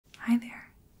Hi there.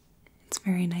 It's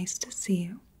very nice to see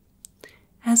you.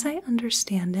 As I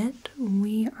understand it,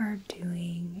 we are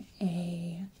doing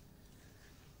an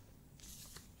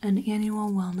annual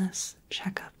wellness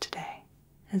checkup today.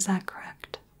 Is that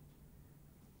correct?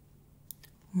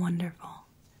 Wonderful.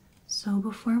 So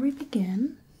before we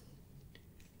begin,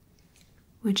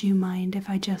 would you mind if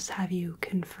I just have you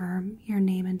confirm your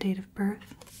name and date of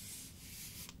birth?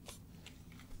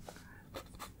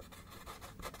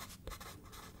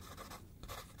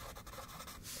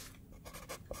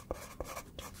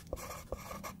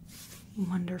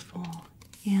 Wonderful.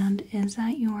 And is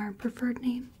that your preferred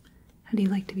name? How do you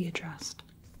like to be addressed?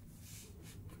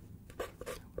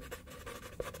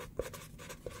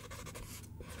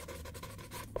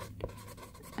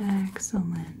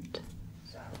 Excellent.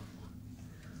 So,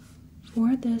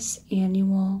 for this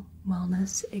annual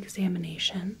wellness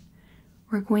examination,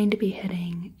 we're going to be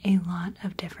hitting a lot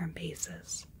of different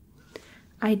bases.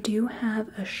 I do have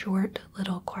a short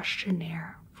little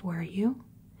questionnaire for you.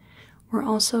 We're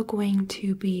also going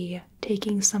to be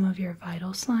taking some of your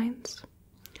vital signs.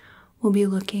 We'll be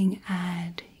looking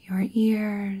at your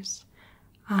ears,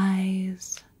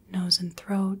 eyes, nose and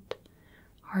throat,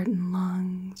 heart and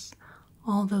lungs,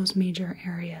 all those major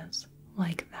areas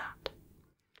like that.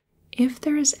 If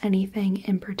there is anything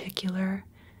in particular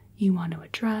you want to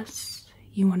address,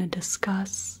 you want to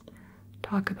discuss,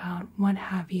 talk about, what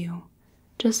have you,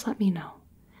 just let me know.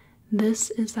 This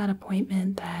is that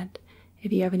appointment that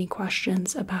if you have any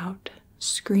questions about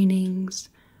screenings,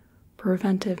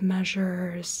 preventive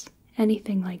measures,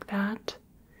 anything like that,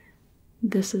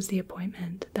 this is the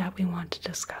appointment that we want to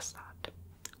discuss that.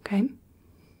 Okay?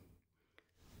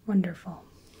 Wonderful.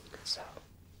 So,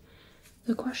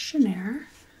 the questionnaire,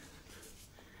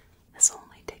 this will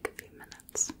only take a few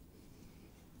minutes.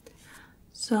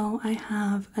 So, I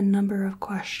have a number of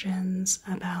questions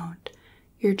about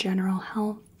your general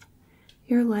health,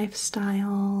 your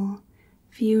lifestyle,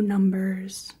 few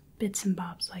numbers, bits and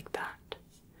bobs like that.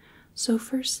 So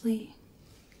firstly,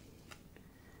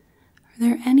 are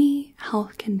there any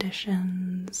health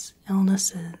conditions,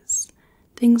 illnesses,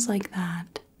 things like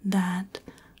that that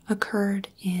occurred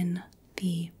in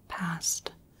the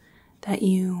past that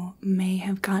you may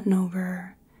have gotten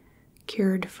over,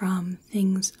 cured from,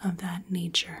 things of that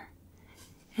nature?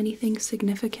 Anything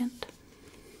significant?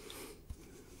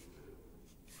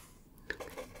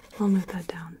 I'll note that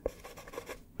down.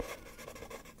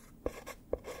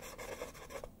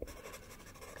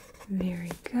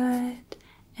 Very good.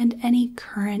 And any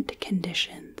current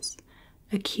conditions,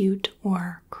 acute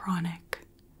or chronic?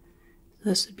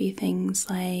 This would be things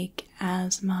like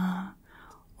asthma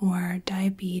or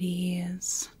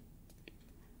diabetes.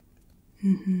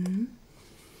 Okay.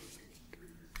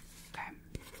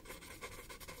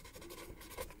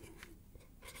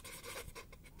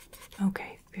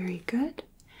 Okay, very good.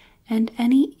 And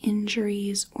any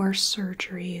injuries or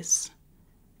surgeries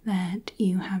that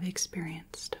you have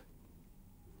experienced?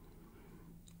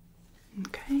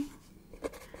 Okay.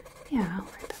 Yeah, I'll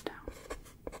write that down.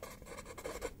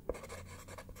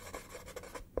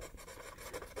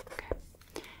 Okay.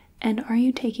 And are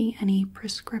you taking any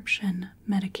prescription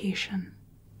medication?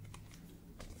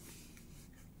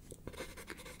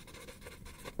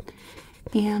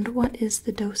 And what is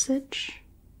the dosage?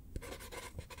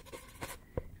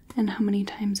 And how many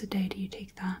times a day do you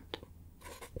take that?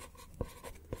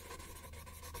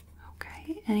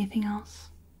 Okay, anything else?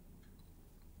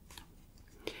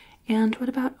 And what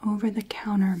about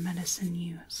over-the-counter medicine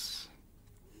use?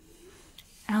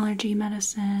 Allergy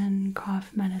medicine,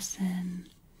 cough medicine,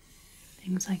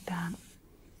 things like that.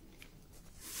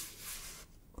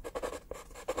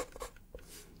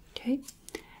 Okay,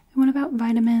 and what about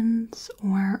vitamins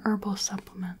or herbal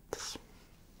supplements?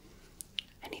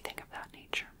 Anything of that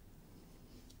nature.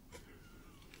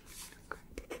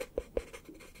 Okay.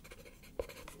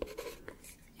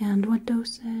 And what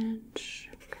dosage?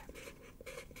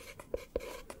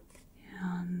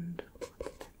 And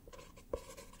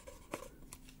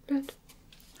good.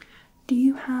 Do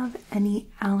you have any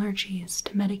allergies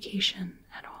to medication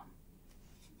at all?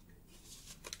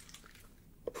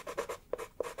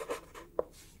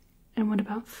 And what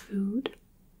about food?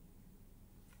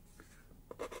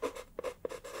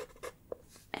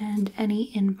 And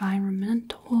any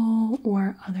environmental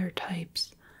or other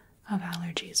types of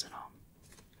allergies at all?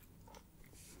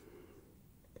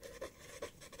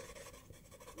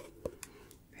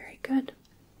 Good.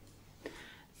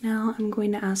 Now I'm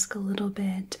going to ask a little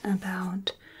bit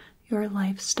about your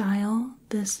lifestyle.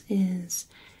 This is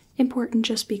important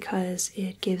just because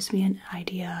it gives me an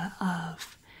idea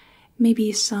of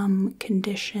maybe some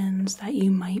conditions that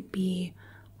you might be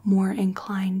more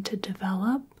inclined to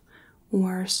develop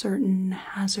or certain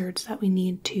hazards that we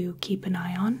need to keep an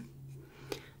eye on.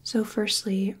 So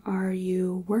firstly, are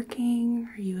you working?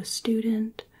 Are you a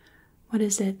student? What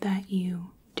is it that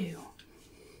you do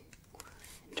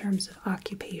in terms of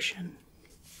occupation?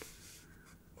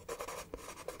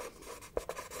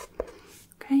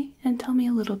 Okay, and tell me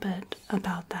a little bit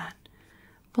about that.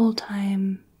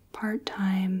 Full-time,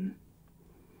 part-time,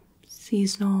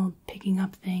 seasonal, picking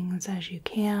up things as you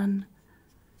can.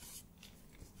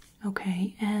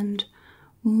 Okay, and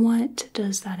what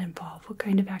does that involve? What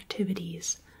kind of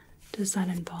activities does that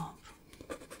involve?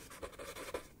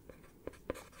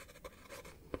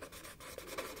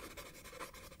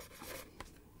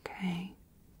 Okay.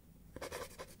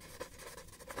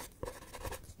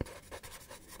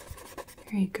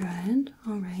 Very good.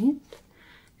 All right.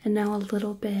 And now a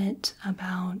little bit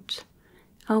about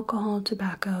alcohol,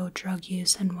 tobacco, drug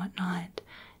use, and whatnot.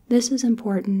 This is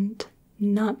important,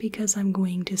 not because I'm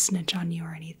going to snitch on you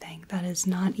or anything. That is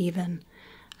not even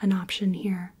an option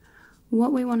here.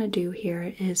 What we want to do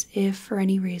here is, if for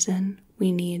any reason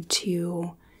we need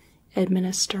to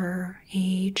administer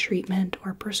a treatment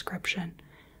or prescription,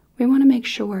 we want to make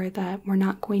sure that we're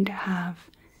not going to have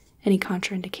any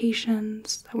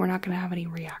contraindications, that we're not going to have any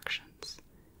reactions.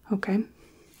 Okay?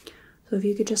 So if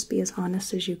you could just be as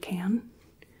honest as you can,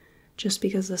 just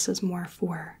because this is more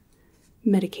for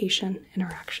medication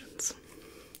interactions.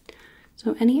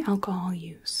 So any alcohol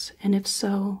use, and if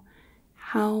so,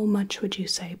 how much would you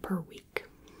say per week?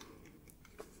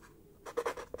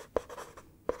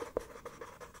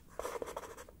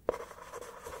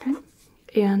 Okay.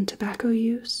 And tobacco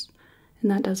use, and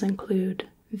that does include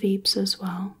vapes as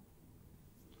well.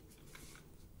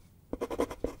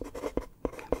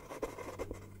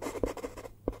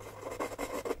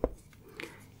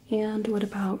 And what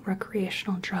about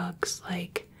recreational drugs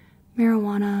like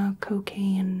marijuana,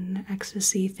 cocaine,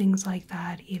 ecstasy, things like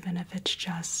that, even if it's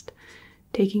just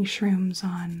taking shrooms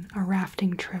on a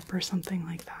rafting trip or something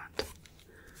like that?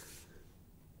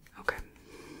 Okay.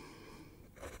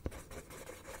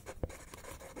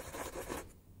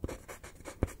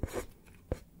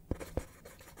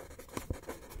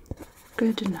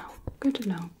 Good to know. Good to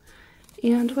know.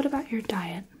 And what about your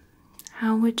diet?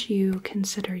 How would you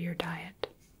consider your diet?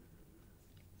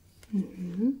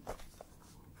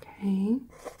 Okay.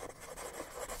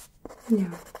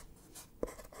 Yeah.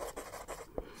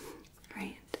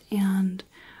 Right. And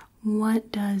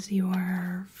what does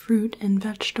your fruit and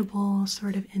vegetable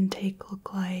sort of intake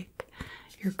look like?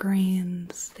 Your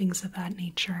grains, things of that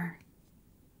nature?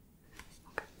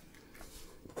 Okay.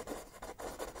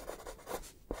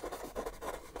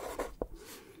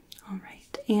 All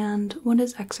right. And what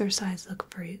does exercise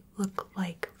look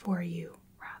like for you?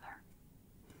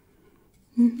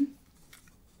 Mm-hmm.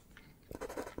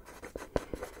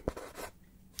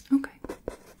 Okay.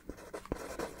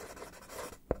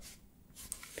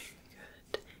 Very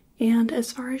good. And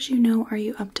as far as you know, are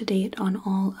you up to date on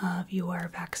all of your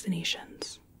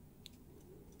vaccinations?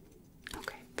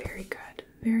 Okay, very good.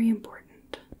 Very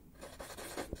important.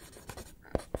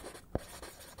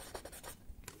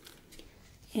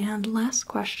 And last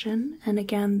question, and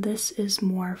again, this is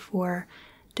more for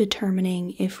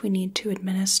determining if we need to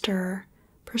administer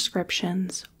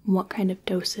prescriptions, what kind of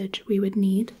dosage we would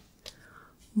need.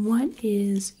 What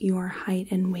is your height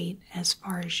and weight as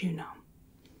far as you know?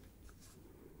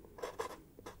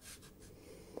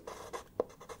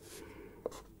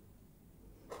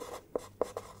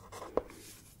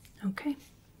 Okay,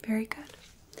 very good.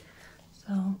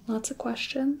 So lots of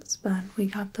questions, but we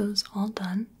got those all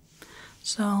done.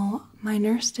 So my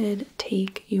nurse did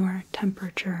take your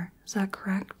temperature, is that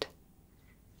correct?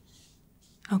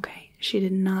 Okay. She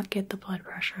did not get the blood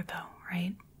pressure though,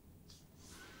 right?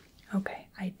 Okay,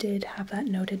 I did have that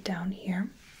noted down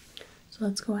here. So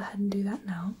let's go ahead and do that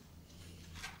now.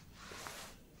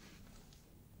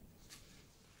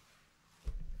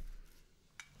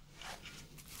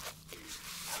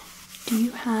 Do you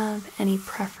have any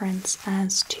preference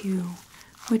as to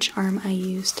which arm I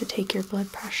use to take your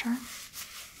blood pressure?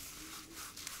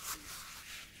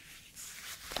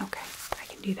 Okay, I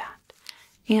can do that.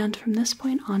 And from this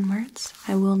point onwards,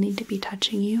 I will need to be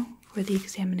touching you for the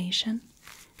examination.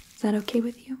 Is that okay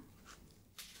with you?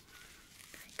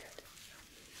 Very good.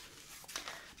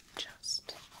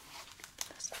 Just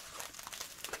this.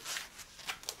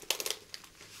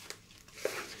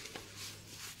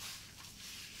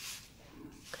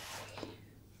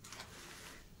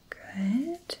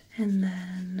 Okay. Good. And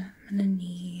then I'm going to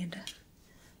need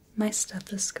my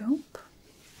stethoscope.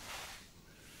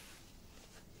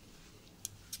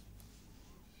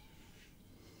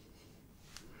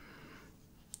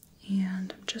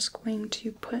 just going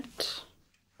to put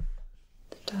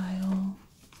the dial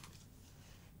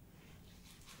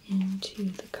into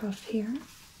the cuff here.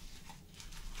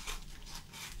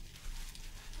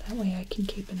 That way I can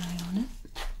keep an eye on it.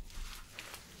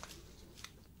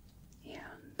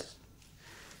 And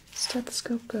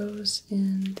stethoscope goes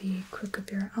in the crook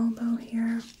of your elbow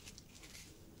here.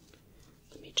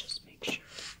 Let me just make sure.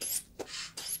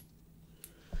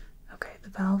 Okay, the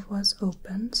valve was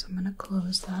open, so I'm going to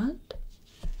close that.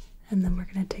 And then we're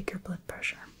going to take your blood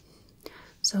pressure.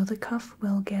 So the cuff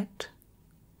will get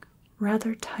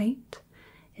rather tight.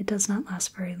 It does not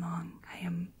last very long. I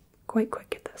am quite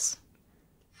quick at this.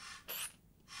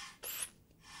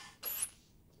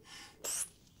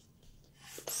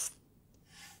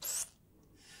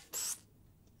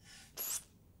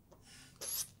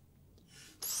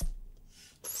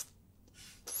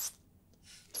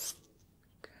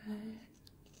 Good.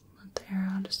 Let the air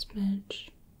out a smidge.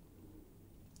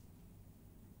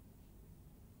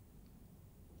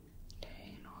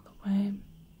 Okay, and all the way. And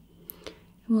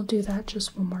we'll do that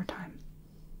just one more time.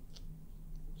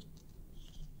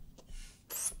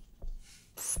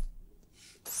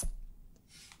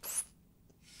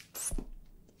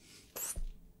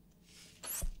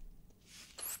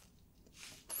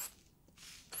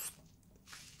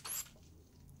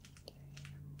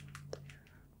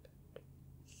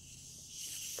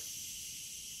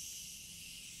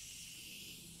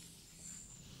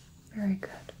 Very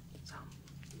good. So I'm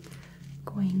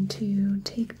going to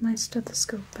take my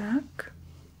stethoscope back.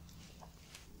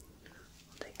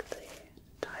 I'll take the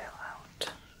dial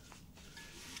out.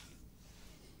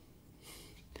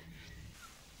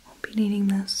 Won't be needing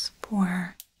this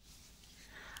for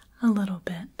a little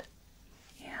bit.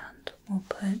 And we'll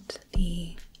put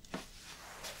the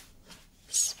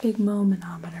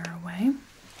sphygmomanometer away.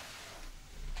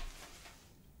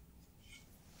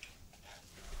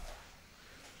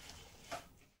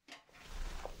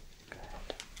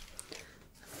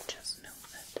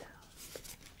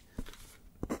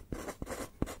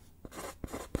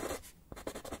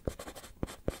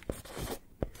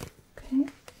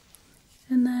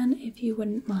 And then, if you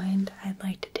wouldn't mind, I'd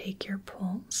like to take your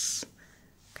pulse.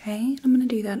 Okay, I'm going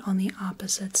to do that on the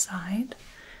opposite side.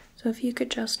 So if you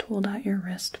could just hold out your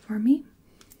wrist for me.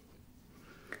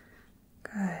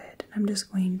 Good. I'm just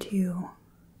going to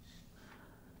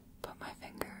put my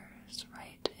fingers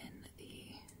right in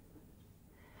the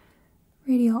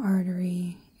radial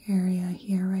artery area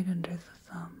here, right under the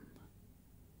thumb.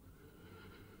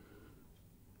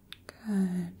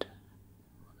 Good.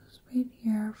 Wait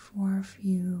here for a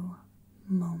few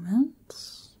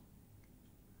moments.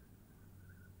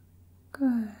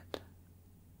 Good.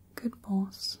 Good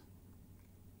pulse.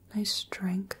 Nice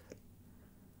strength.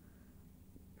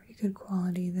 Pretty good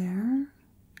quality there.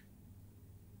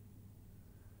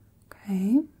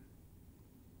 Okay.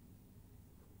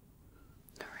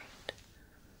 Alright.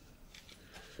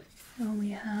 Now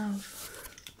we have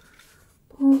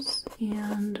pulse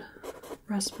and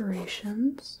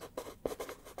respirations.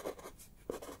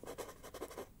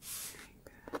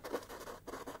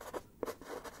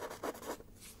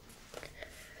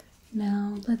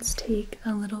 Now let's take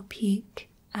a little peek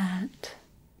at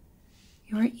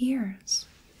your ears.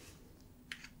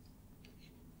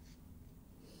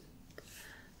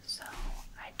 So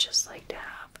I'd just like to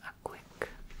have a quick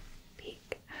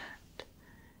peek at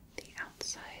the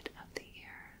outside of the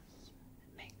ears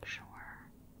and make sure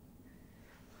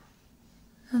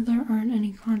that there aren't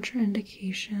any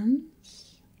contraindications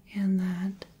and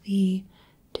that the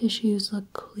tissues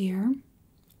look clear.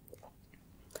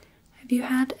 Have you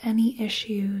had any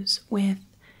issues with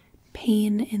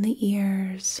pain in the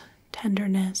ears,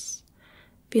 tenderness,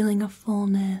 feeling of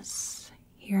fullness,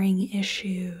 hearing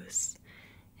issues,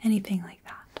 anything like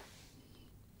that?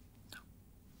 No.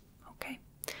 Okay,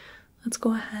 let's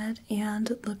go ahead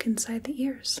and look inside the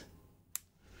ears.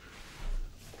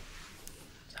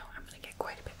 So I'm going to get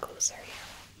quite a bit closer here.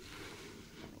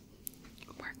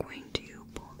 We're going to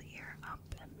pull the ear up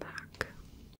and back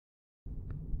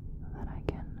so that I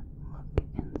can look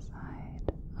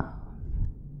inside of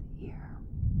the ear.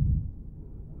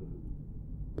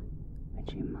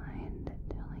 Would you mind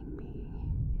telling me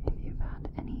if you've had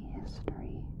any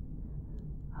history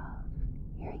of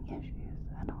hearing issues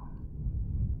at all?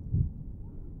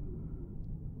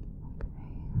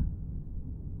 Okay.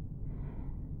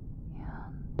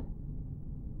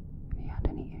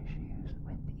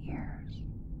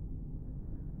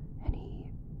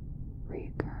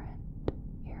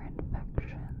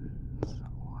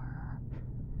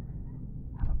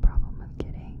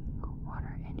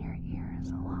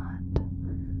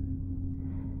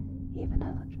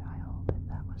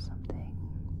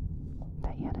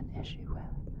 issue with.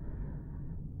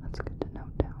 That's good to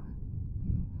note down.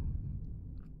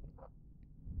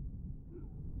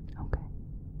 Okay,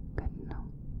 good to know.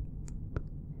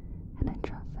 And I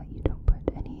trust that you don't put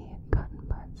any cotton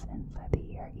buds inside the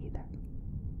ear either.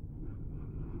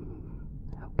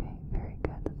 Okay, very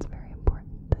good. That's very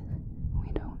important.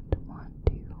 We don't want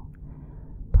to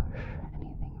push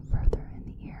anything further in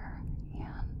the ear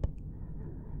and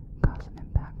cause an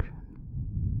impaction.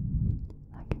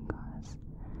 That can cause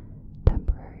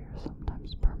temporary or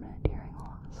sometimes permanent hearing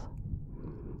loss.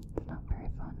 It's not very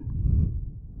fun.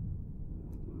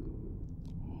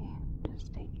 Okay,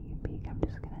 just taking a peek. I'm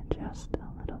just going to adjust a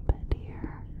little bit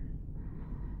here.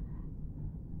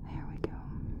 There we go.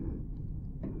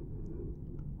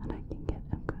 And I can get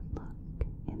a good look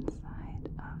inside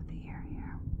of the ear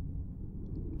here.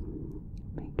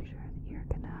 Make sure the ear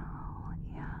canal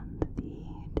and the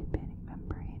tympanic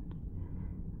membrane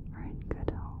are in good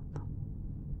health. Okay,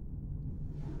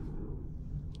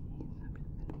 so I'm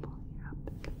just going to pull you up.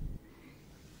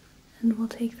 And we'll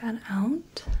take that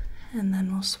out, and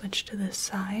then we'll switch to this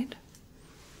side.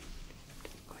 I'm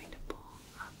going to pull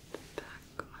up and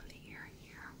back on the ear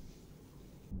here.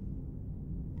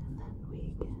 And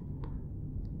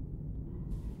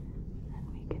then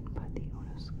we can put the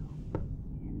otoscope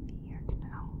in the ear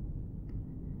canal.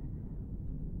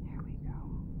 There we go.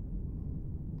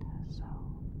 So,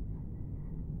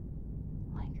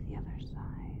 like the other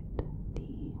side, the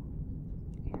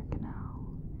ear canal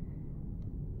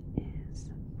is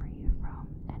free from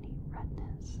any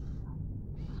redness,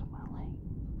 swelling,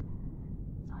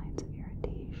 signs of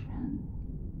irritation,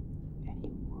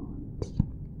 any wounds.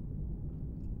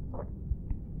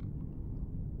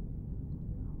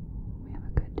 We have a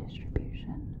good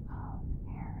distribution of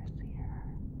hairs here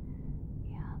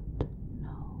and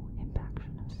no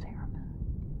impaction of cerumen.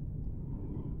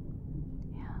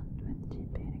 And with the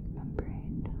tympanic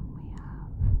membrane, we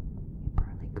have a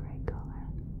pearly gray color,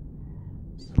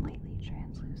 slightly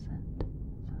translucent,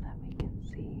 so that we can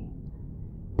see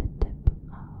the tip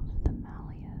of the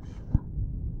malleus.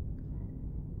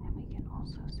 And we can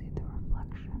also see the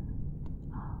reflection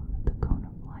of the cone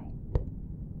of light.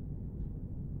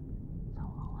 So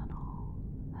all in all,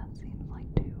 that seems like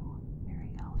two very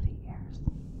healthy ears.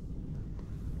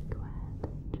 Go ahead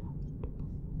and just...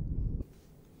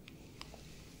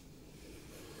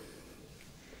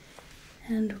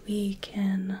 And we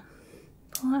can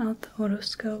pull out the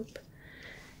otoscope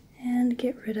and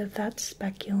get rid of that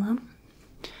speculum.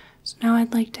 So now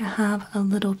I'd like to have a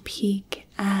little peek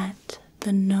at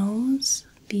the nose,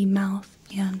 the mouth,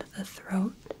 and the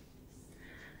throat.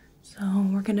 So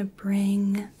we're going to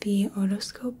bring the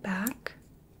otoscope back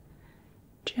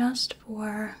just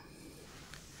for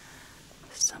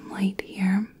some light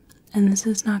here. And this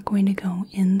is not going to go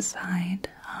inside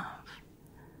of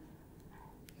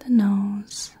the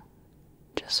nose.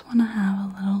 Just want to have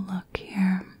a little look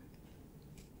here.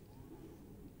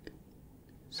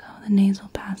 So the nasal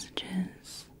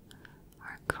passages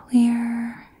are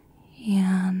clear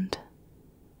and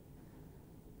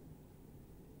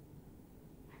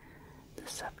the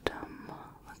septum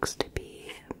looks to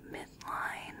be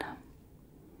midline.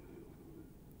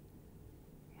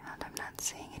 And I'm not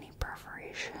seeing any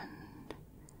perforation.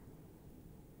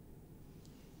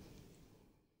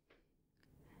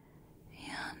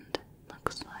 And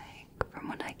looks like, from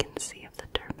what I can see of the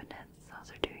turbinates,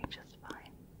 those are doing just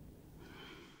fine.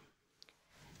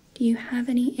 Do you have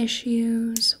any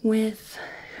issues with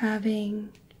having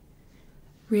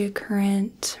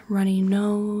recurrent runny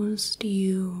nose? Do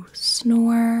you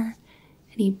snore?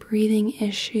 Any breathing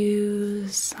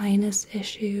issues? Sinus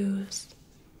issues?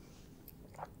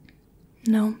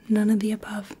 No, none of the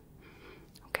above.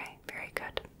 Okay, very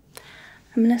good.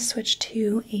 I'm going to switch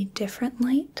to a different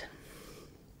light.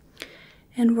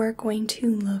 And we're going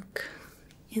to look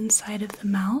inside of the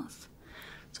mouth.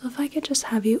 So if I could just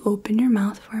have you open your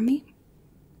mouth for me.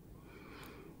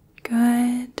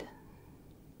 Good.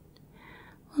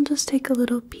 We'll just take a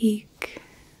little peek.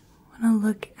 I want to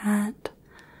look at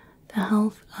the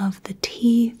health of the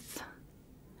teeth,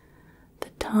 the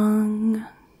tongue,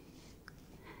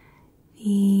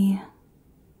 the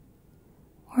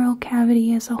oral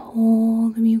cavity as a whole,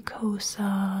 the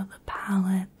mucosa, the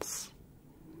palates.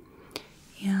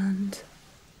 And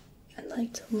I'd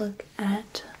like to look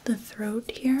at the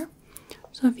throat here.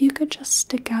 So if you could just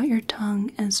stick out your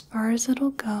tongue as far as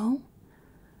it'll go,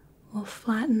 we'll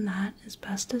flatten that as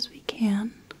best as we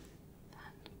can.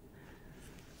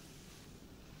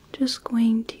 Just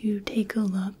going to take a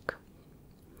look,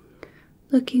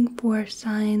 looking for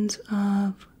signs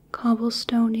of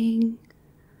cobblestoning,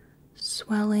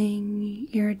 swelling,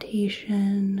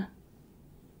 irritation,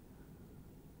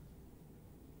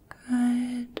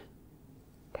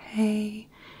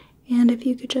 if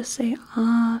you could just say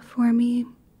ah for me.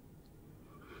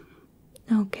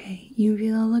 Okay,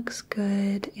 uvula looks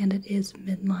good and it is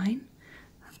midline.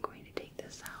 I'm going to take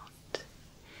this out.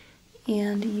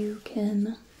 And you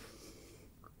can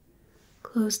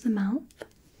close the mouth.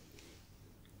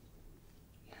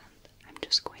 And I'm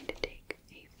just going to take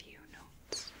a few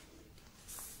notes.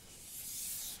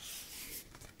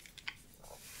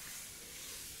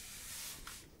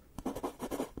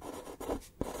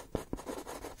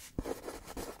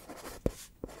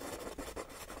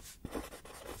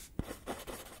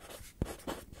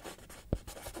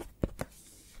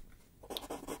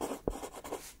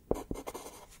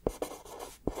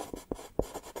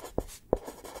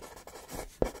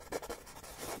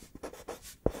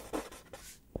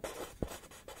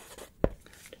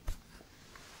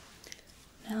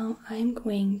 Now I'm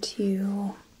going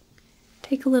to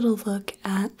take a little look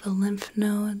at the lymph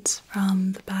nodes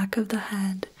from the back of the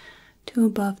head to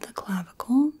above the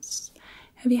clavicles.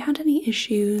 Have you had any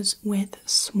issues with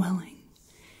swelling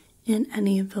in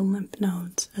any of the lymph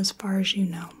nodes as far as you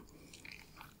know?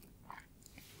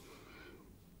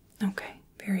 Okay,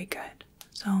 very good.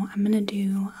 So I'm going to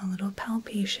do a little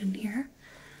palpation here.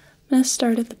 I'm going to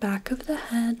start at the back of the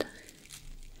head.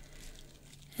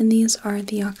 And these are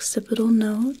the occipital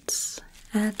nodes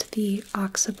at the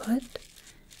occiput,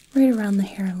 right around the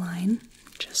hairline,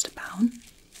 just about.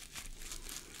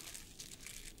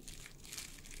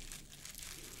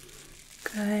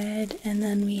 Good, and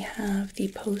then we have the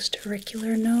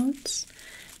post-auricular nodes.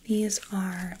 These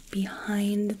are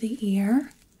behind the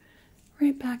ear,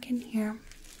 right back in here.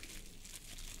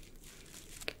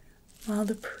 While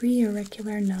the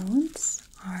pre-auricular nodes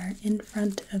are in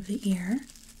front of the ear.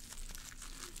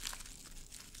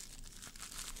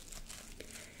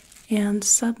 And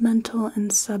submental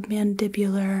and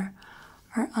submandibular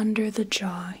are under the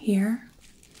jaw here.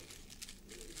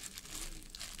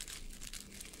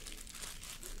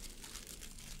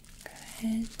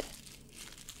 Good.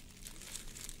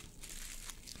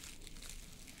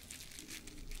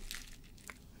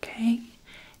 Okay,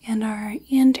 and our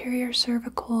anterior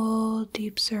cervical,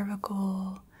 deep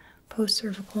cervical,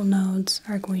 post-cervical nodes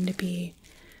are going to be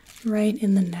right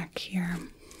in the neck here.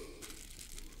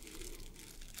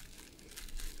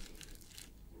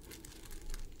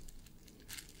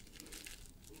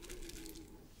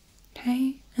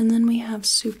 Okay, and then we have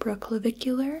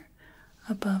supraclavicular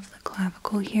above the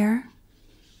clavicle here.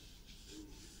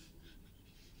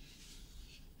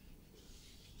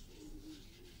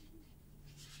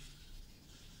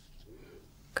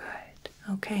 Good.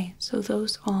 Okay, so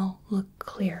those all look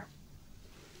clear.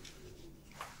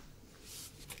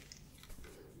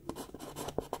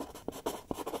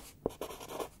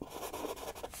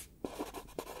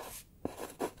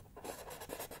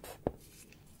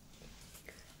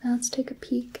 Now let's take a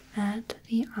peek at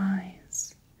the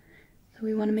eyes. So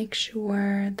we want to make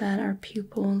sure that our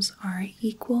pupils are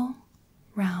equal,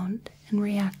 round, and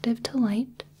reactive to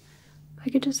light. If I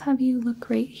could just have you look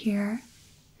right here.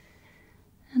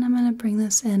 And I'm going to bring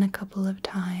this in a couple of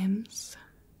times.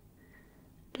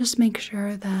 Just make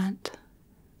sure that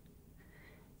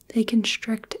they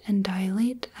constrict and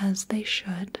dilate as they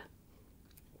should.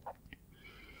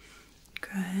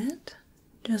 Good.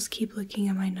 Just keep looking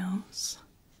at my nose.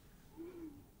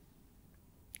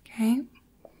 Okay.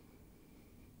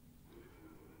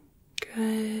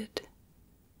 Good.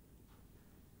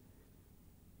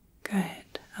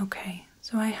 Good. Okay,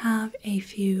 so I have a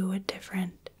few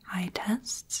different eye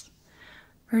tests.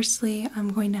 Firstly,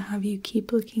 I'm going to have you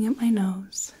keep looking at my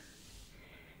nose.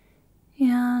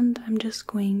 And I'm just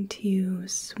going to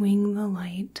swing the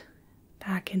light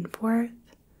back and forth.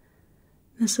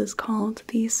 This is called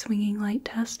the swinging light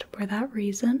test for that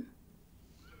reason.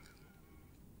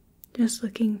 Just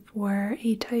looking for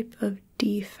a type of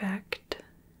defect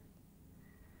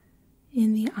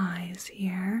in the eyes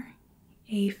here,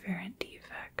 afferent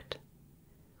defect.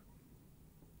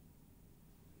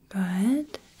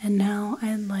 Good, and now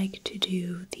I'd like to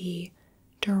do the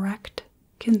direct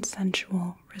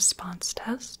consensual response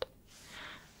test.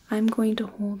 I'm going to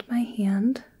hold my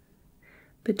hand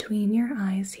between your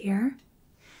eyes here,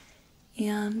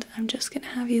 and I'm just going to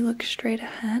have you look straight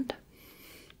ahead.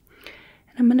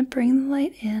 And I'm going to bring the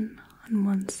light in on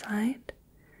one side.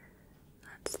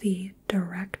 That's the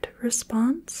direct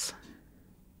response.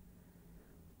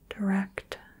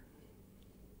 Direct.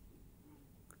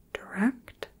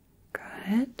 Direct.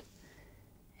 Good.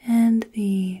 And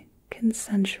the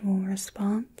consensual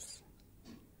response.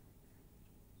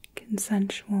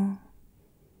 Consensual.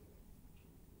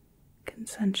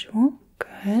 Consensual.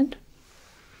 Good.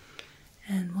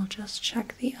 And we'll just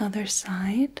check the other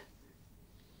side.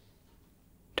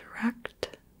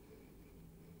 direct,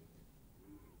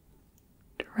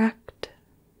 direct,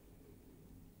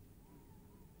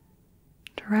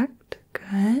 direct,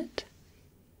 good.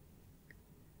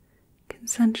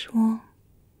 Consensual,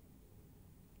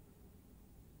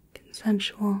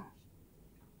 consensual,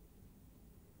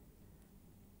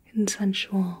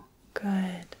 consensual,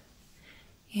 good.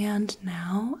 And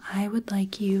now I would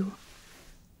like you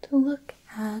to look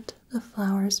at the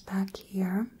flowers back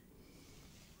here.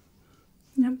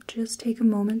 Yep, just take a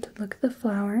moment to look at the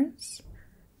flowers.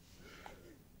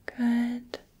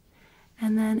 Good.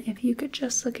 And then if you could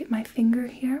just look at my finger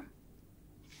here.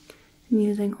 And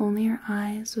using only your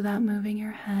eyes without moving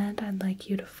your head, I'd like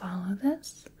you to follow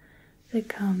this. It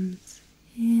comes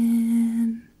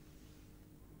in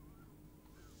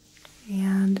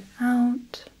and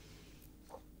out,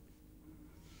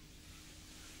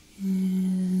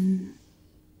 in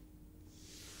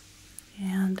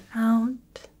and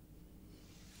out,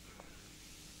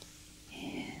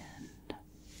 in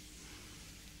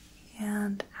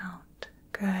and out.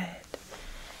 Good.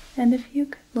 And if you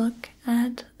could look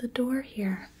at the door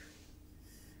here,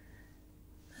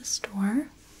 this door,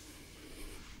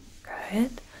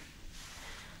 good.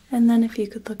 And then if you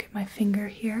could look at my finger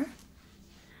here,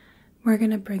 we're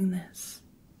going to bring this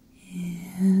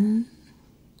in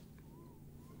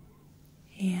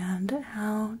and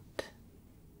out,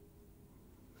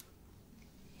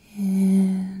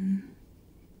 in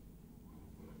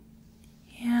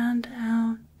and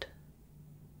out,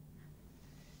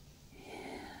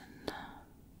 in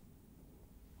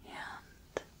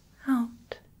and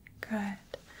out.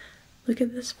 Good. Look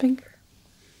at this finger.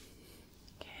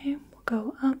 Okay, we'll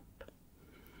go up,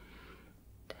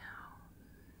 down,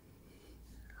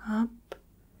 up,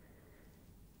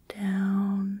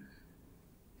 down,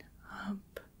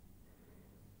 up,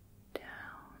 down.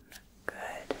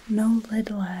 Good. No lid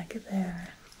lag there.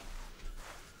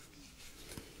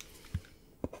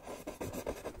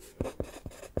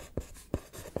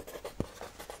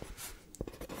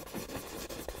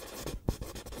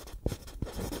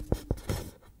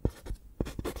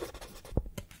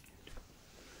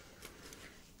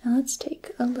 Now let's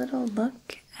take a little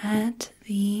look at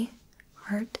the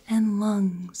heart and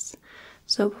lungs.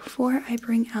 So before I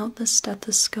bring out the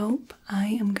stethoscope, I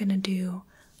am going to do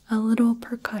a little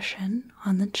percussion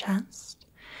on the chest.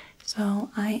 So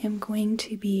I am going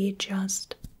to be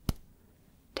just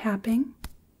tapping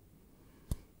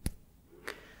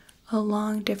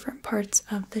along different parts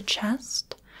of the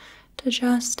chest to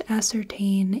just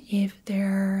ascertain if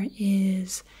there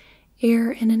is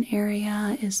air in an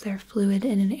area, is there fluid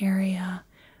in an area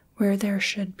where there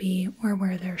should be or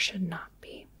where there should not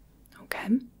be. Okay?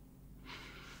 Alright,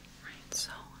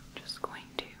 so I'm just going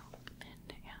to come in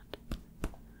and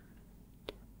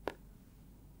tip.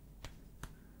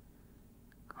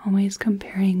 Always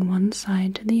comparing one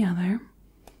side to the other.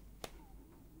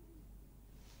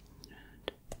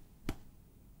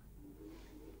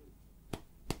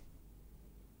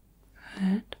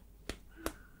 Good.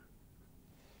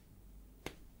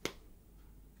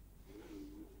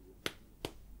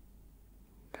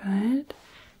 Good.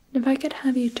 If I could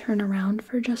have you turn around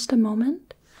for just a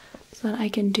moment so that I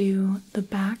can do the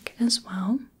back as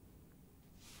well.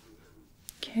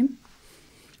 Okay.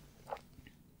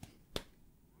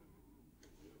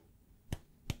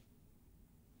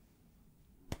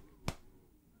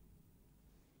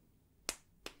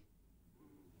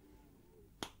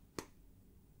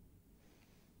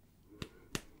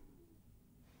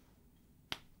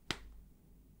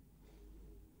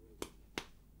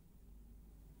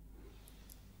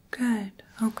 Good.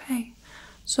 Okay.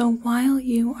 So while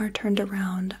you are turned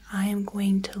around, I am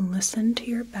going to listen to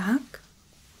your back.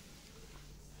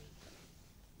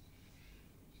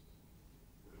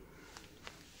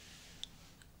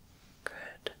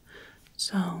 Good.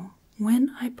 So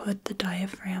when I put the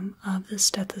diaphragm of the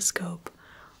stethoscope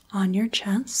on your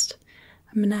chest,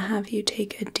 I'm going to have you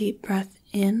take a deep breath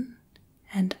in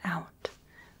and out.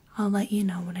 I'll let you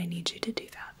know when I need you to do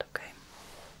that, okay?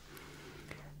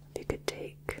 If you could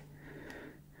take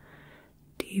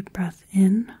deep breath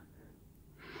in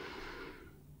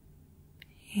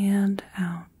and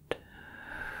out.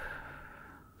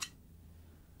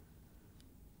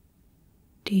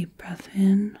 Deep breath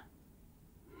in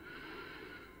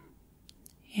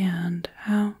and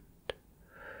out.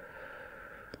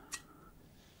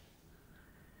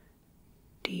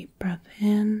 Deep breath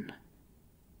in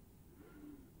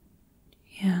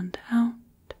and out.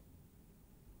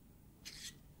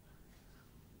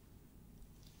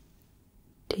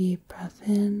 Deep breath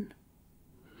in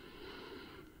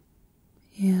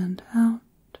and out.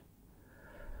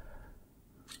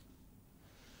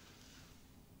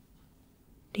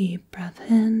 Deep breath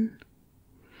in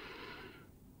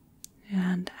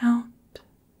and out.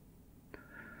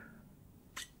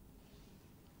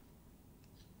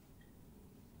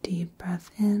 Deep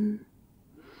breath in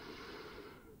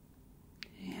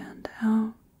and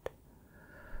out.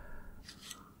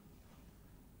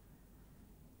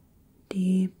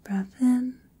 Deep breath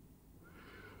in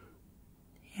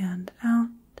and out.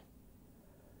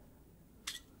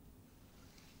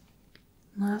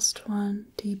 Last one,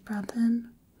 deep breath in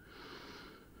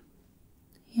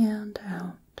and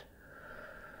out.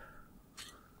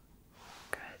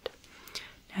 Good.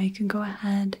 Now you can go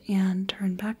ahead and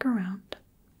turn back around.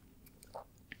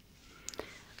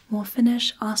 We'll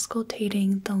finish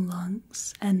auscultating the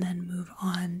lungs and then move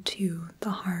on to the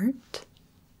heart.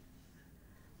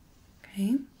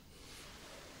 Okay.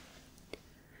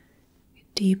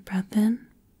 Deep breath in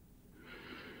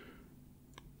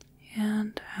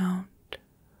and out.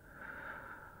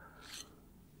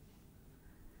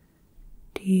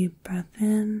 Deep breath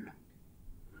in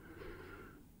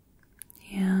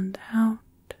and out.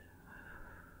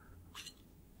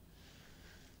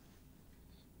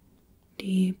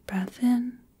 Deep breath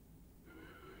in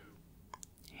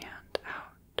and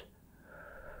out.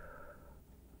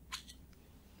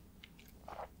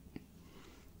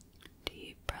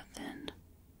 Deep breath in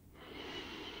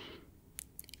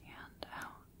and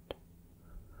out.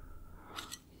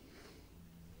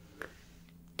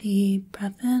 Deep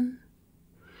breath in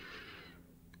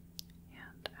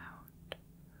and out.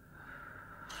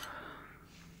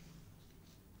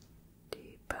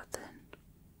 Deep breath in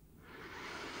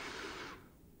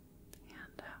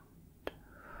and out.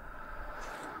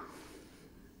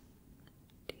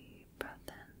 Deep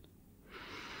breath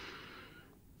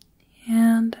in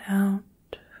and out.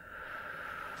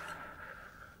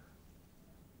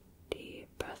 Deep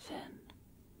breath in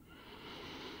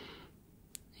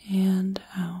and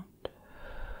out.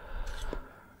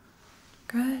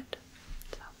 Good.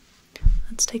 So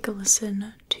let's take a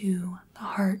listen to the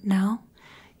heart now.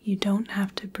 You don't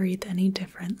have to breathe any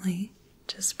differently.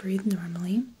 Just breathe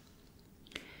normally.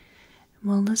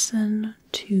 We'll listen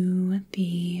to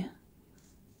the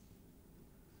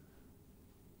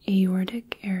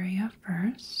aortic area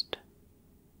first.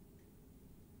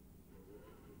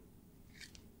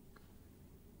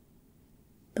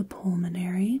 The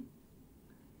pulmonary.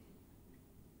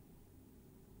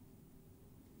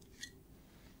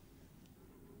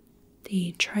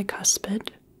 The tricuspid.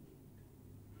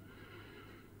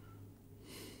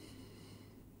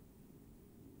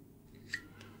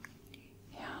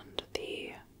 And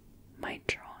the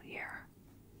mitral here.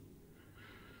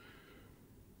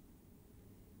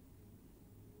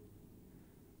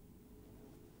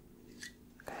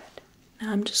 Good.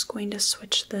 Now I'm just going to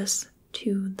switch this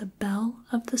to the bell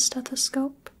of the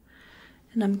stethoscope,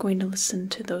 and I'm going to listen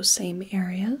to those same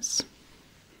areas.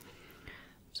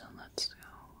 So let's go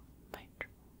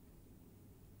mitral.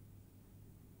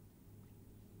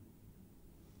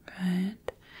 Good.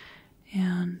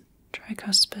 And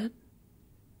tricuspid.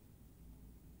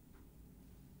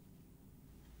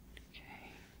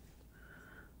 Okay.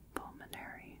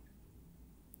 Pulmonary.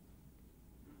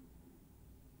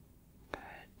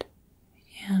 Good.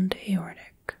 And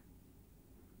aortic.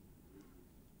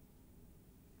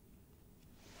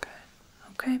 Good.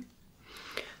 Okay.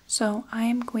 So I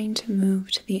am going to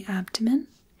move to the abdomen.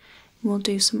 We'll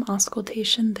do some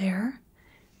auscultation there.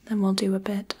 Then we'll do a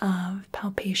bit of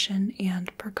palpation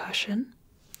and percussion.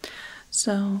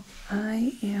 So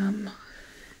I am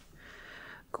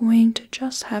going to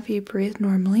just have you breathe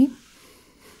normally.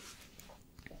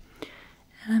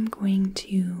 And I'm going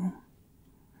to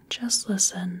just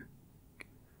listen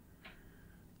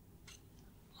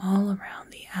all around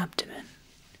the abdomen.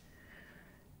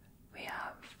 We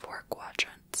have 4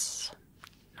 quadrants,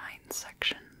 9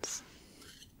 sections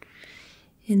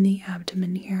in the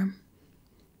abdomen here.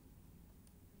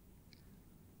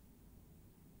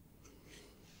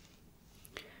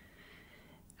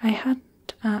 I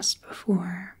hadn't asked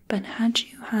before, but had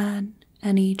you had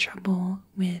any trouble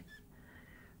with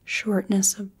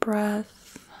shortness of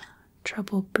breath,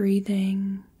 trouble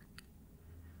breathing,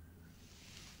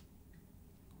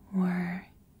 or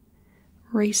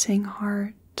racing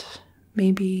heart?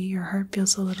 Maybe your heart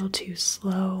feels a little too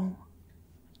slow.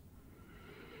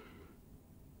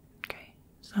 Okay,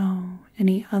 so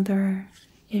any other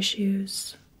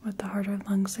issues with the heart or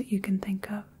lungs that you can think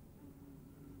of?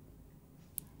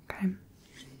 Okay.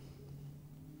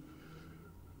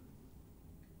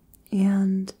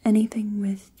 And anything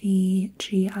with the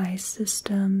GI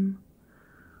system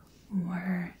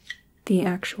or the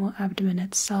actual abdomen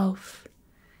itself,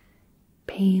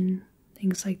 pain,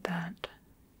 things like that.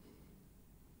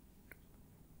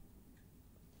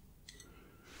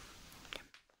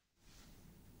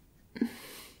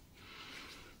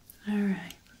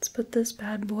 Alright, let's put this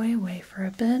bad boy away for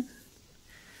a bit.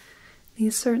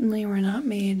 These certainly were not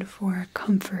made for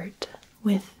comfort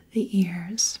with the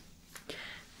ears.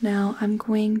 Now I'm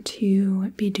going to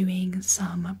be doing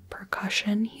some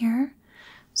percussion here.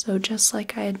 So just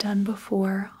like I had done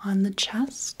before on the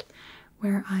chest,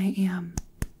 where I am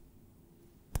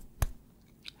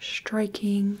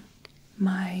striking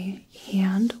my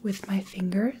hand with my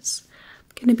fingers,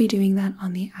 I'm going to be doing that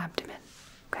on the abdomen,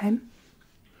 okay?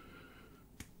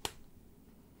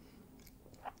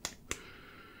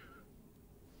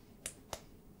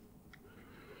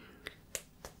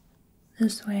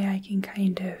 This way I can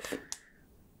kind of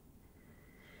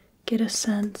get a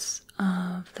sense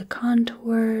of the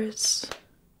contours,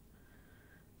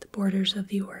 the borders of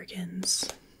the organs.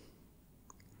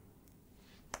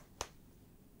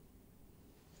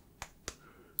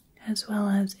 As well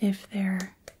as if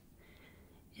there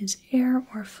is air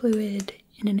or fluid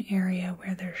in an area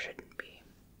where there shouldn't be.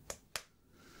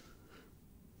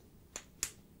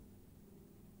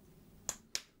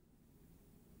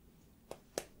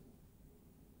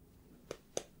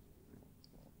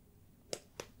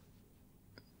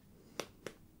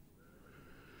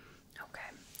 Okay,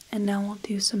 and now we'll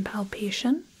do some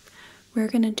palpation. We're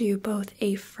going to do both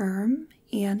a firm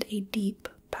and a deep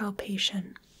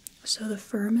palpation. So the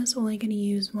firm is only going to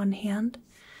use one hand,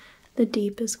 the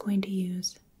deep is going to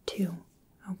use two,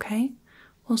 okay?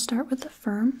 We'll start with the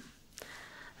firm.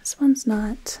 This one's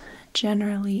not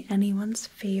generally anyone's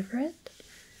favorite,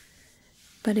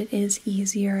 but it is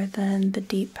easier than the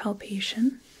deep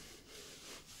palpation.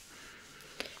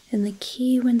 And the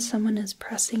key when someone is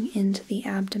pressing into the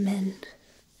abdomen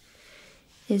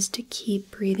is to keep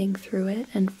breathing through it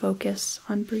and focus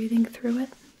on breathing through it.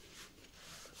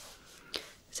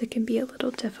 So it can be a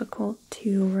little difficult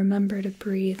to remember to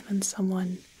breathe when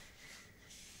someone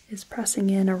is pressing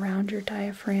in around your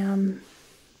diaphragm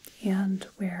and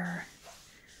where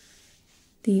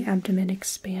the abdomen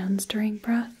expands during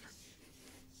breath.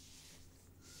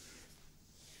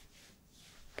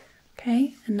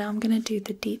 Okay, and now I'm going to do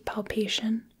the deep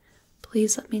palpation.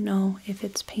 Please let me know if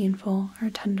it's painful or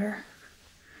tender.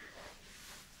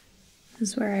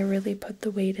 This is where I really put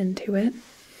the weight into it.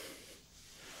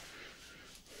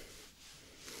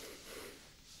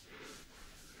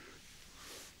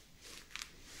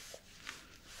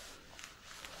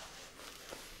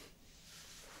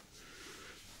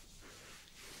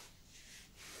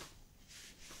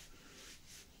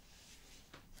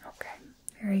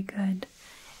 Very good.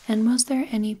 And was there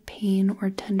any pain or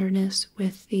tenderness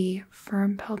with the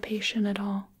firm palpation at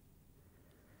all?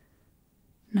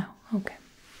 No, okay.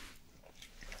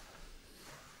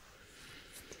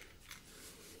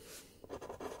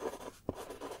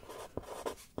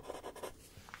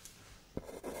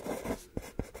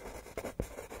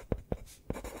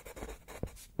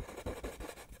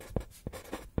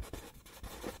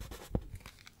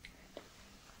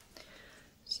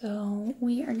 So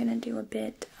we are going to do a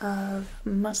bit of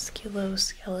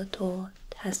musculoskeletal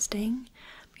testing.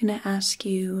 I'm going to ask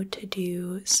you to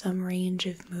do some range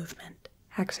of movement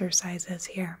exercises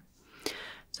here.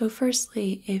 So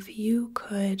firstly, if you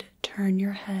could turn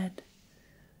your head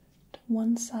to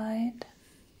one side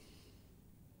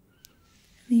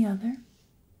and the other.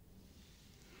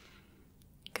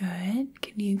 Good.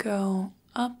 Can you go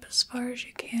up as far as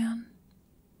you can?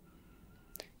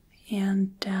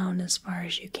 And down as far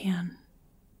as you can.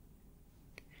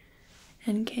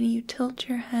 And can you tilt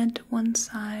your head to one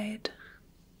side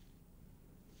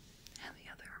and the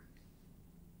other?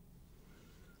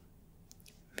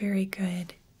 Very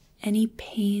good. Any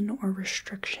pain or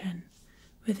restriction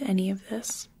with any of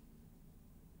this?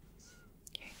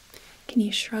 Okay. Can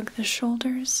you shrug the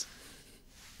shoulders?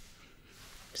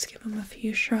 Just give them a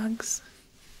few shrugs.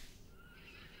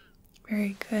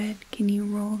 Very good. Can you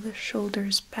roll the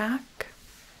shoulders back?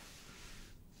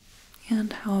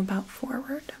 And how about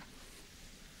forward?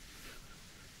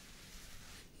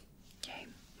 Okay.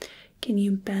 Can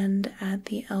you bend at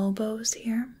the elbows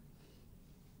here?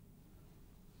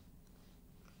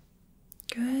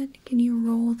 Good. Can you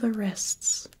roll the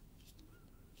wrists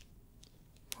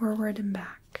forward and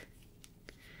back?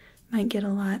 Might get a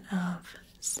lot of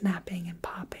snapping and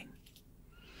popping.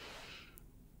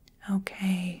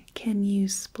 Okay, can you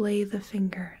splay the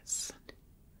fingers?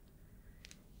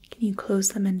 Can you close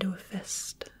them into a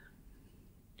fist?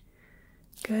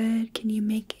 Good. Can you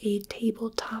make a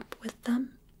tabletop with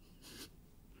them?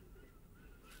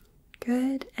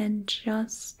 Good. And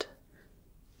just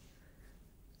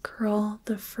curl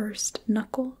the first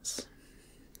knuckles,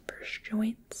 first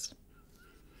joints.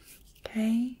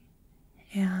 Okay.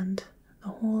 And the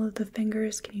whole of the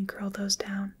fingers, can you curl those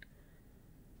down?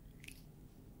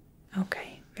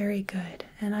 very good.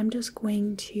 And I'm just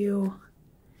going to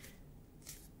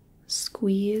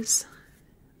squeeze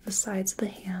the sides of the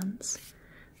hands.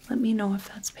 Let me know if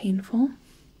that's painful.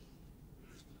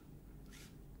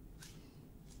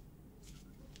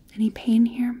 Any pain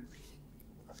here?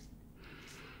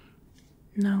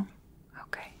 No?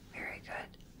 Okay, very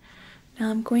good. Now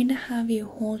I'm going to have you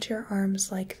hold your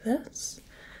arms like this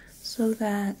so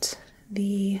that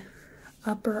the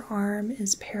upper arm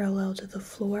is parallel to the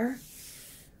floor,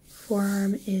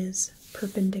 forearm is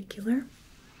perpendicular,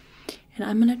 and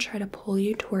I'm going to try to pull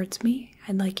you towards me.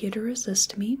 I'd like you to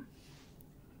resist me.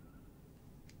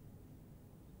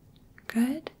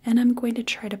 Good. And I'm going to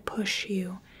try to push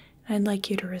you. I'd like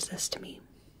you to resist me.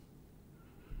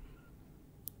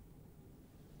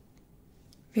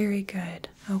 Very good.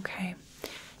 Okay.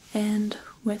 And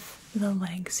with the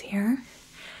legs here,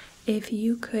 if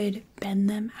you could bend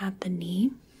them at the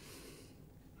knee.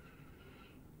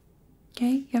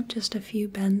 Okay, yep, just a few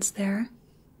bends there.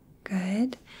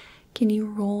 Good. Can you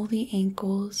roll the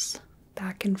ankles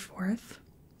back and forth?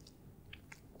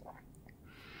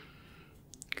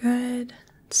 Good.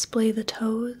 Splay the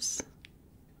toes.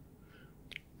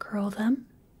 Curl them.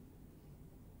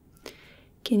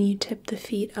 Can you tip the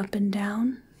feet up and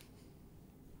down?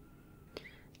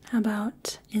 How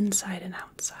about inside and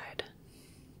outside?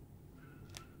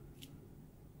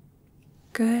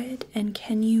 Good. And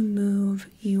can you move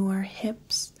your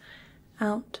hips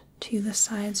out to the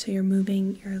side so you're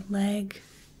moving your leg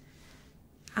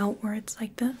outwards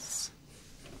like this?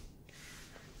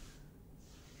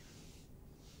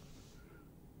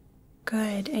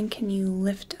 Good. And can you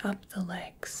lift up the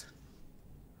legs?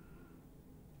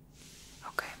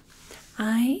 Okay.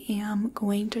 I am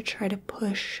going to try to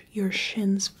push your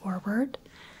shins forward.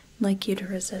 I'd like you to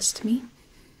resist me.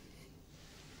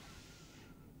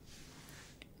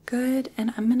 Good.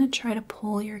 And I'm going to try to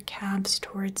pull your calves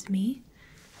towards me.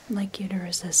 I'd like you to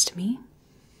resist me.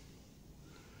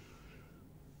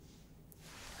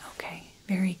 Okay.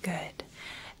 Very good.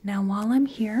 Now while I'm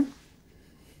here,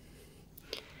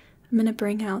 I'm going to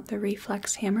bring out the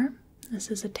reflex hammer.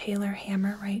 This is a Taylor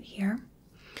hammer right here.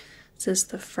 This is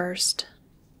the first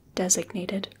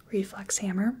designated reflex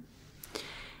hammer.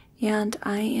 And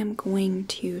I am going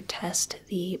to test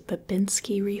the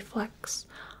Babinski reflex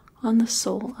on the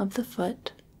sole of the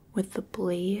foot with the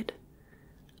blade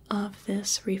of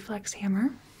this reflex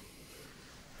hammer.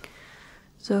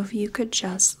 So if you could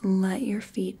just let your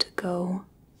feet go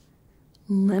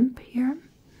limp here.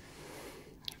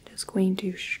 Just going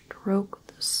to stroke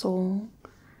the sole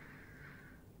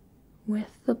with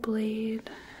the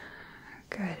blade.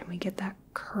 Good, and we get that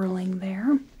curling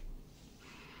there.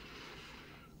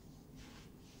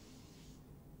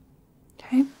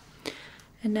 Okay,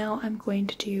 and now I'm going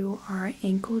to do our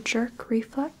ankle jerk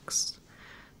reflex.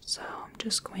 So I'm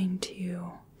just going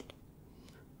to,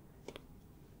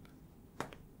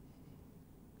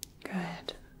 good,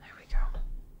 there we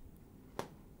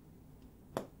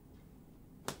go.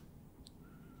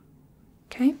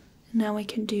 Okay, now we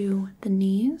can do the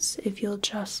knees. If you'll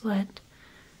just let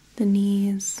the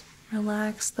knees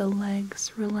relax, the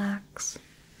legs relax.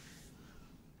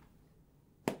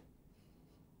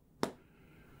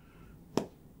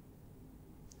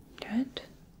 Good.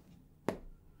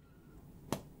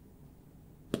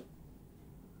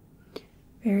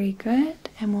 Very good.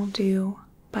 And we'll do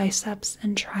biceps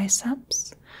and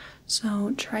triceps.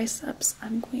 So triceps,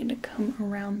 I'm going to come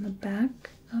around the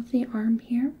back of the arm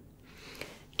here.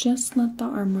 Just let the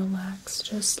arm relax.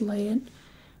 Just lay it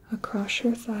across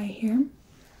your thigh here and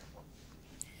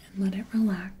let it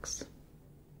relax.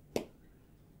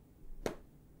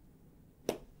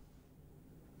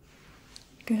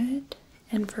 Good.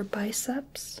 And for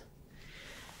biceps,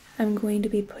 I'm going to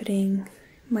be putting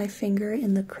my finger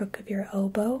in the crook of your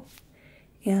elbow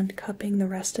and cupping the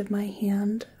rest of my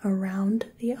hand around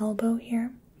the elbow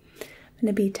here. I'm going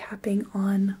to be tapping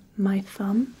on my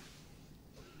thumb.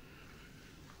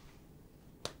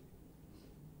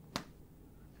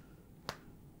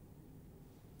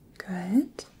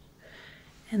 Good.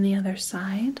 And the other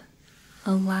side,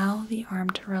 allow the arm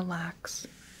to relax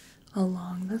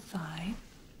along the thigh.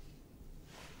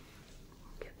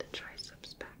 Get the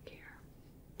triceps back here.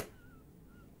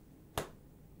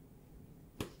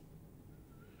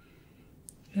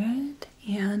 Good.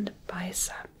 And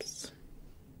biceps.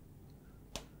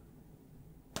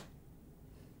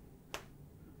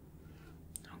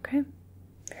 Okay.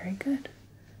 Very good.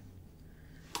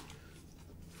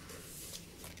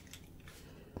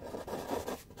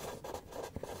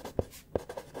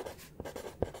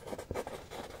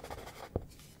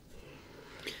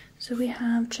 So we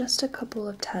have just a couple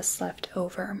of tests left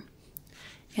over.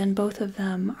 and both of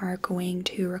them are going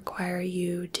to require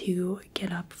you to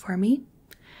get up for me.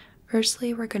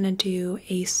 Firstly, we're going to do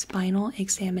a spinal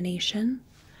examination.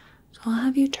 So I'll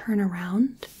have you turn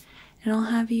around and I'll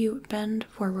have you bend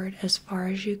forward as far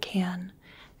as you can,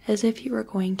 as if you were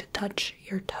going to touch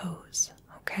your toes,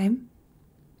 okay?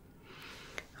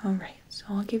 All right, so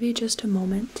I'll give you just a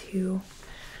moment to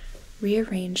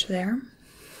rearrange there.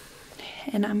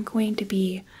 And I'm going to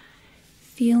be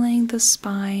feeling the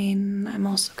spine. I'm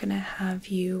also going to have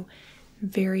you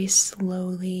very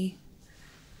slowly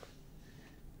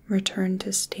return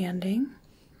to standing.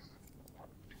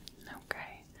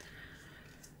 Okay.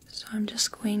 So I'm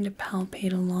just going to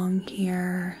palpate along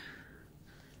here.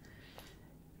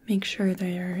 Make sure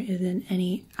there isn't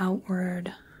any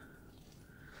outward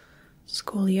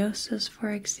scoliosis, for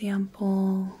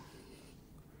example.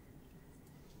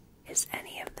 Is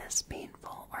any of this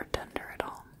painful or tender at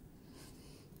all?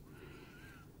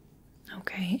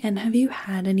 Okay, and have you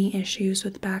had any issues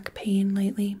with back pain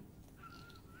lately?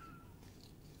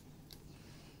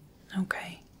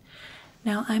 Okay,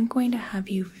 now I'm going to have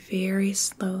you very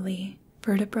slowly,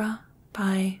 vertebra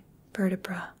by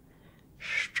vertebra,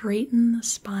 straighten the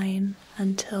spine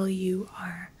until you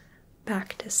are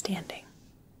back to standing.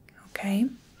 Okay?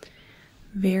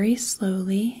 Very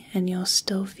slowly, and you'll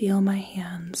still feel my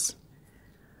hands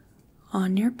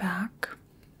on your back.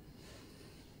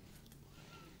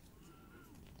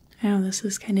 I know this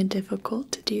is kind of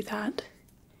difficult to do that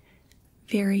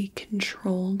very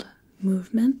controlled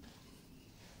movement.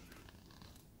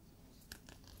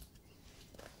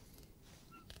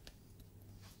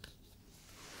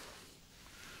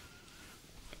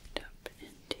 Up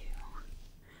into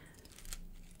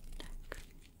neck.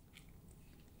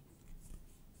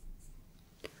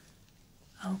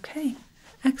 Okay,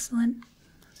 excellent.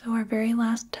 So our very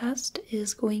last test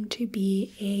is going to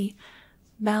be a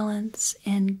balance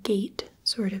and gait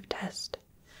sort of test.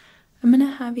 I'm going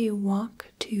to have you walk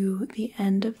to the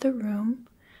end of the room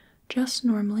just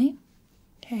normally.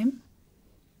 Okay.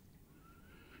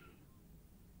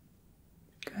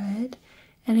 Good.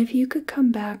 And if you could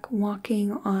come back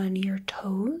walking on your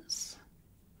toes.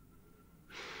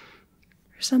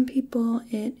 For some people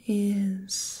it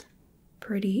is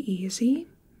pretty easy.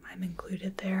 I'm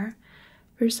included there.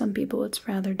 For some people it's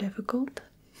rather difficult.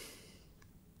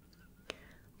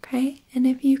 Okay, and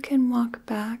if you can walk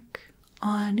back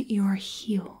on your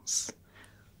heels,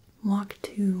 walk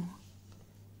to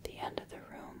the end of the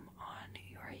room on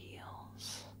your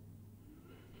heels.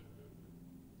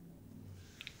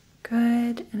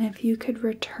 Good, and if you could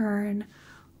return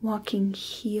walking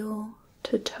heel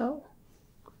to toe,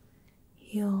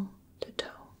 heel to toe.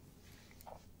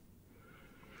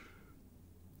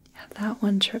 Yeah, that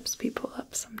one trips people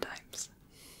up sometimes.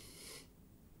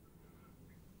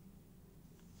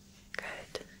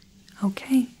 Good.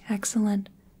 Okay, excellent.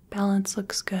 Balance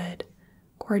looks good.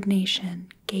 Coordination,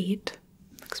 gait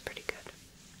looks pretty good.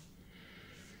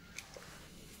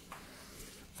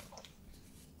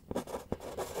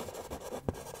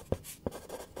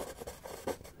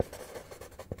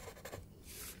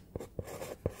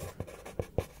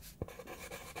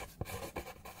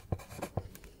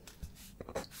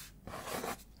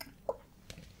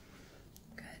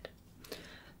 Good.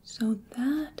 So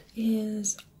that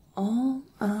is all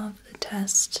of the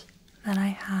tests that I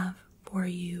have for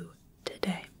you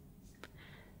today.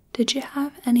 Did you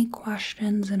have any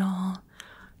questions at all?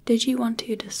 Did you want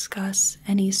to discuss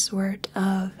any sort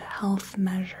of health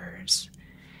measures?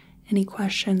 Any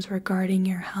questions regarding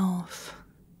your health?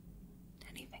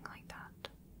 Anything like that?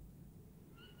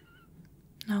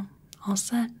 No? All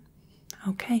set?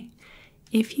 Okay.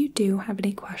 If you do have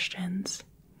any questions,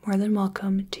 more than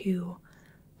welcome to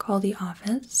call the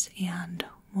office and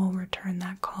we'll return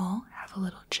that call, have a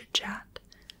little chit chat,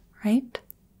 right?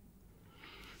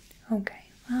 Okay,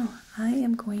 well, I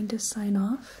am going to sign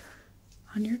off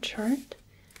on your chart,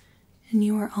 and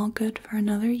you are all good for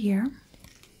another year.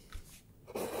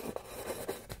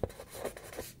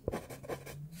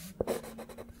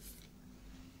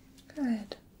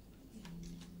 Good.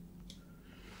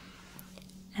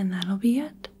 And that'll be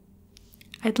it.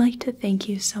 I'd like to thank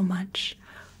you so much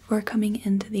for coming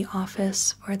into the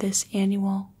office for this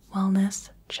annual wellness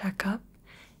checkup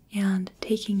and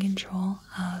taking control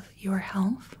of your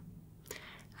health.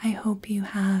 I hope you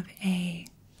have a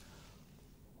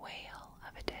whale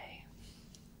of a day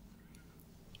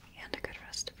and a good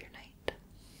rest of your night.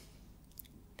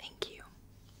 Thank you.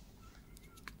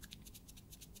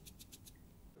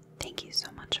 Thank you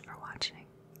so much for watching.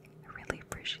 I really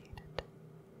appreciate it.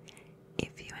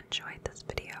 If you enjoyed this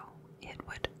video, it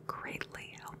would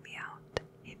greatly help me out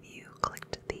if you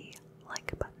clicked the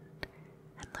like button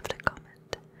and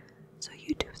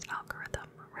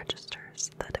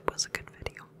registers that it was a good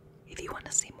video. If you want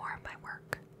to see more of my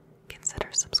work, consider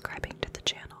subscribing to the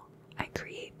channel. I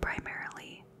create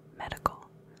primarily medical,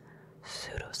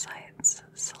 pseudoscience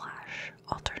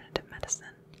 / alternative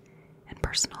medicine, and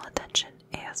personal attention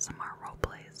ASMR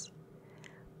roleplays.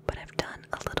 But I've done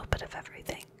a little bit of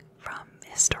everything, from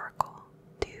historical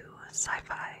to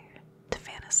sci-fi to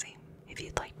fantasy. If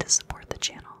you'd like to support the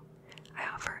channel, I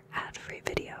offer ad-free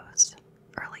videos,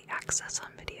 early access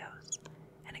on videos,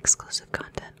 and exclusive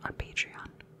content on Patreon.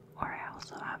 Or I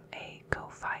also have a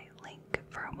Ko-Fi link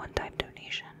for a one-time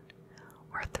donation,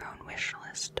 or a throne wish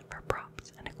list for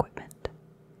props and equipment.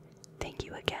 Thank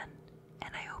you again,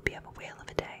 and I hope you have a whale of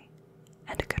a day.